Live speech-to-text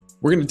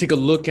We're going to take a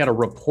look at a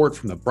report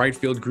from the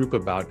Brightfield Group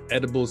about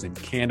edibles in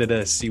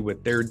Canada, see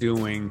what they're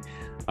doing,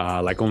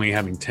 like only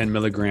having 10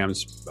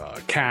 milligrams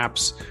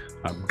caps.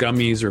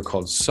 Gummies are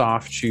called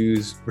soft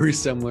chews, very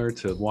similar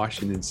to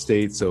Washington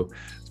State. So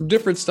some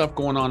different stuff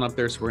going on up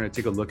there. So we're going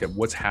to take a look at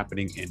what's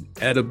happening in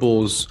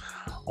edibles,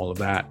 all of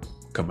that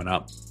coming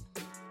up.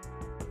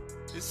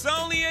 It's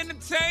only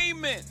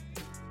entertainment.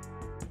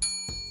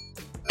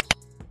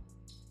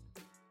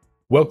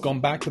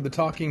 Welcome back to The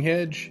Talking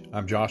Hedge.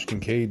 I'm Josh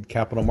Kincaid,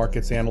 capital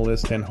markets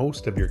analyst and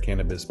host of your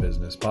Cannabis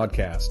Business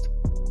Podcast.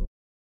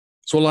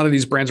 So a lot of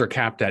these brands are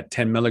capped at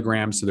 10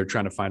 milligrams. So they're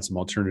trying to find some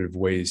alternative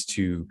ways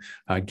to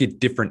get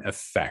different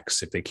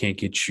effects. If they can't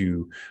get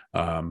you,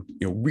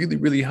 really,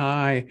 really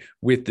high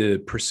with the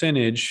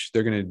percentage,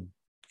 they're going to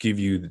give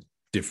you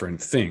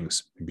different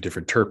things, maybe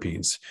different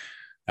terpenes.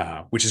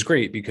 Which is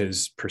great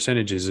because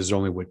percentages is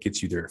only what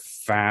gets you there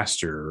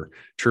faster.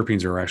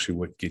 Terpenes are actually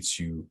what gets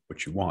you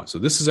what you want. So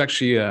this is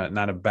actually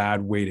not a bad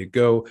way to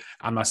go.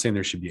 I'm not saying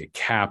there should be a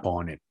cap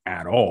on it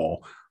at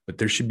all, but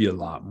there should be a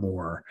lot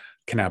more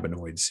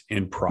cannabinoids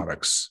in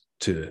products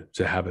to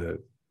have a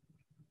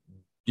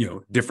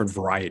different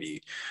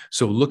variety.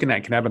 So looking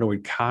at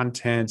cannabinoid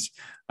content,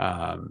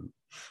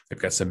 they've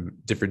got some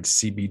different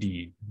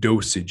CBD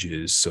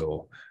dosages.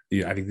 So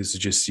I think this is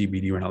just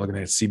CBD. We're not looking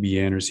at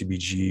CBN or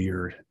CBG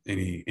or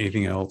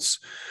anything else.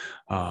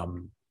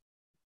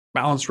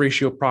 Balance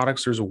ratio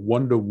products, there's a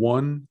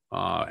 1-to-1.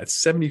 At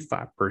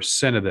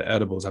 75% of the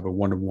edibles have a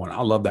 1-to-1.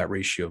 I love that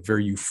ratio.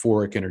 Very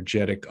euphoric,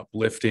 energetic,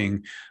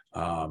 uplifting.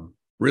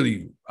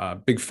 Really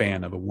big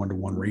fan of a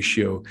 1-to-1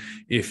 ratio.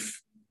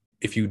 If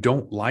you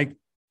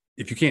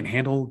can't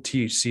handle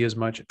THC as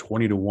much,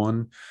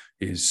 20-to-1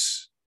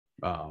 is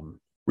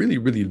really,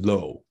 really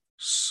low.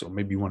 So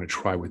maybe you want to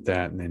try with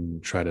that and then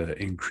try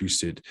to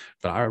increase it.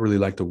 But I really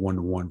like the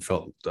 1-to-1.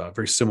 Felt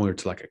very similar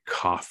to like a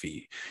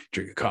coffee.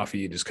 Drink a coffee,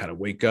 you just kind of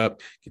wake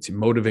up, gets you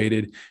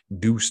motivated,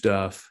 do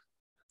stuff.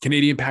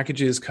 Canadian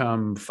packages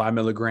come 5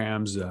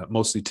 milligrams,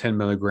 mostly 10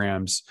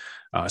 milligrams,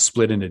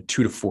 split into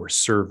 2 to 4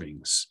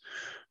 servings.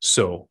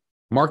 So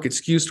market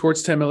skews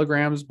towards 10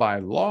 milligrams by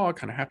law,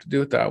 kind of have to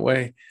do it that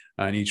way.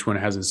 And each one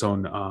has its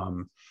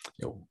own,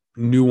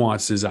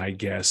 nuances, I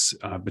guess,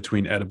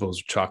 between edibles,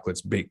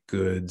 chocolates, baked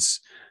goods.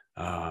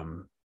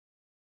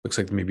 Looks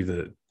like maybe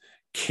the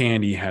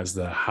candy has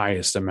the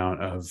highest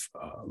amount of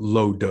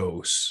low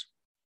dose.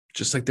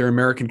 Just like their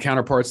American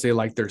counterparts, they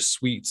like their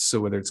sweets. So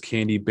whether it's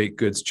candy, baked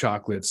goods,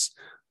 chocolates,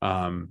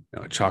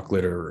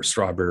 chocolate or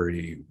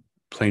strawberry,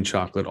 plain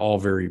chocolate, all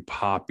very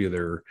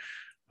popular,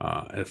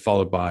 and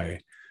followed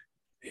by,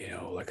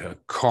 like a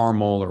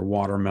caramel or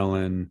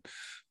watermelon.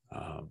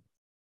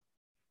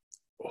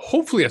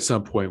 Hopefully at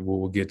some point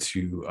we'll get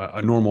to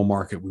a normal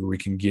market where we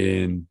can get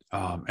in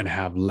and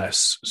have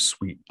less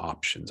sweet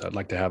options. I'd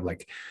like to have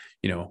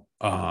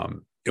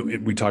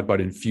we talked about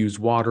infused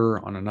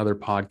water on another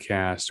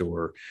podcast,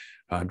 or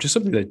just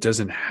something that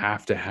doesn't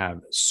have to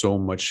have so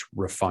much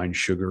refined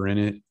sugar in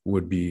it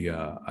would be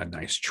a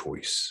nice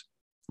choice.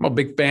 I'm a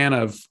big fan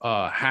of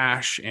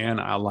hash, and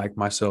I like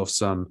myself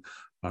some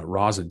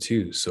rosin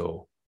too.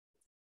 So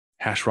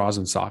hash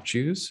rosin soft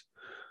chews,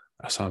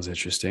 that sounds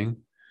interesting.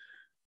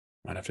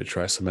 Might have to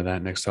try some of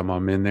that next time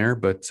I'm in there,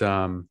 but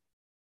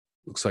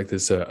looks like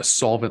there's a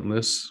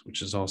solventless,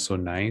 which is also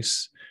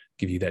nice.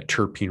 Give you that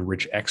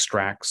terpene-rich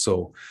extract.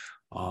 So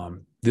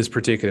this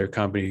particular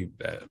company,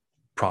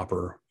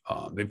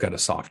 they've got a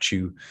soft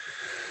chew.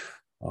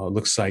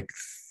 Looks like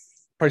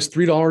price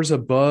 $3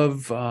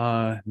 above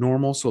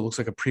normal, so it looks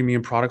like a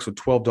premium product. So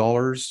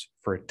 $12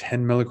 for a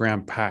 10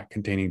 milligram pack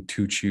containing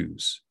 2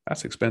 chews.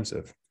 That's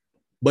expensive,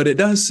 but it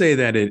does say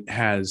that it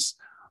has.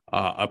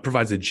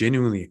 Provides a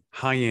genuinely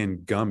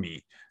high-end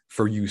gummy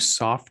for you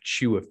soft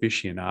chew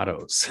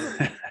aficionados.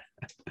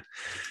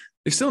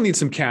 They still need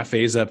some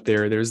cafes up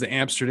there. There's the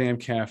Amsterdam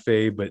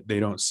Cafe, but they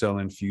don't sell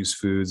infused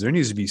foods. There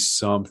needs to be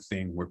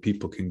something where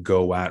people can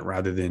go at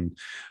rather than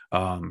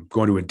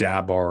going to a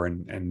dab bar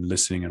and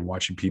listening and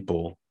watching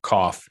people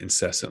cough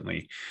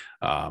incessantly.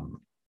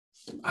 I'm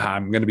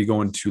going to be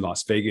going to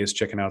Las Vegas,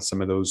 checking out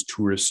some of those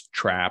tourist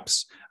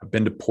traps. I've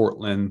been to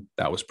Portland.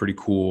 That was pretty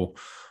cool.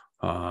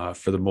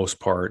 For the most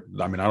part.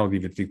 I mean, I don't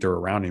even think they're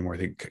around anymore. I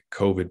think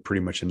COVID pretty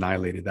much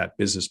annihilated that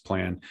business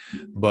plan,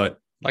 but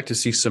I'd like to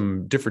see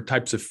some different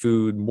types of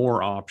food,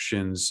 more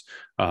options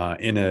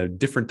in a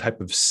different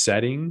type of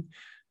setting.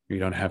 You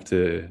don't have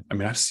to,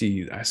 I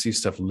see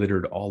stuff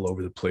littered all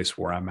over the place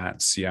where I'm at in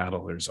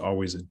Seattle. There's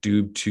always a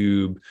doob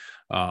tube,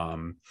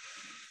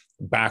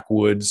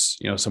 backwoods,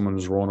 someone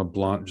was rolling a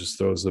blunt, just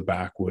throws the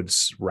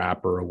backwoods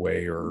wrapper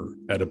away, or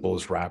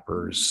edibles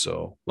wrappers.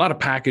 So a lot of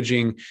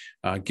packaging,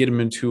 get them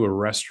into a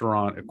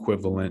restaurant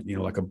equivalent,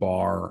 like a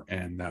bar.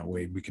 And that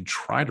way we can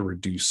try to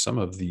reduce some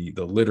of the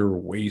litter,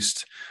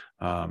 waste,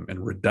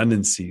 and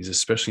redundancies,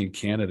 especially in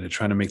Canada,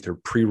 trying to make their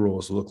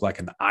pre-rolls look like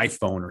an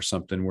iPhone or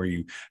something, where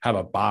you have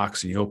a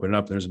box and you open it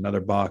up, and there's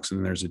another box, and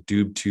then there's a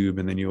doob tube,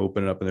 and then you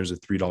open it up and there's a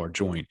 $3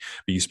 joint,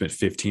 but you spent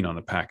 $15 on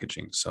the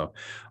packaging. So a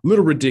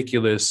little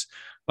ridiculous.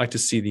 like to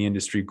see the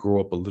industry grow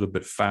up a little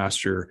bit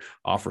faster,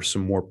 offer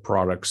some more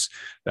products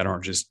that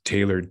aren't just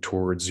tailored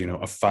towards, a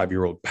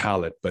 5-year-old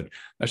palate. But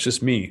that's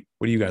just me.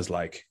 What do you guys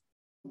like?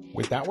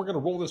 With that, we're going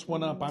to roll this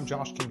one up. I'm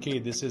Josh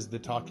Kincaid. This is The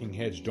Talking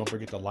Hedge. Don't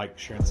forget to like,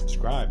 share, and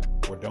subscribe,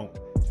 or don't,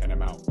 and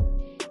I'm out.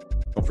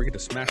 Don't forget to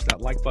smash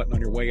that like button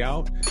on your way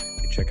out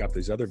and check out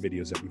these other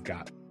videos that we've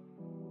got.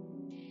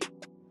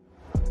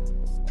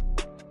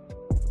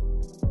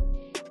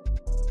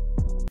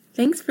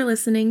 Thanks for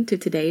listening to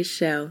today's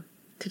show.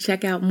 To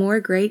check out more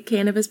great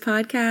cannabis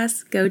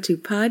podcasts, go to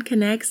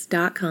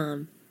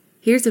podconnects.com.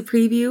 Here's a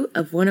preview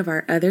of one of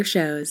our other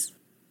shows.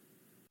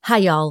 Hi,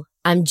 y'all.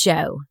 I'm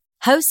Jo,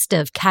 host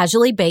of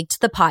Casually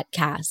Baked, the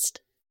podcast.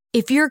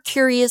 If you're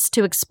curious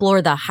to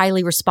explore the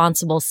highly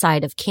responsible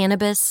side of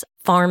cannabis,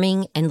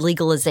 farming, and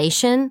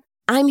legalization,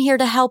 I'm here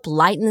to help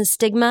lighten the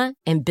stigma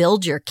and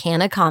build your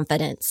canna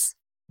confidence.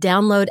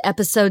 Download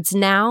episodes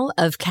now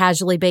of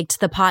Casually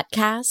Baked, the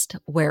podcast,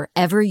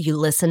 wherever you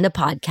listen to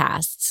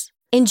podcasts.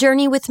 And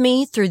journey with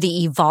me through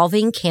the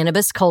evolving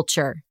cannabis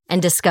culture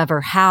and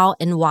discover how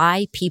and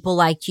why people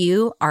like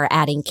you are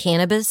adding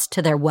cannabis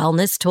to their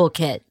wellness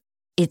toolkit.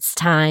 It's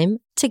time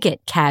to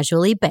get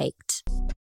casually baked.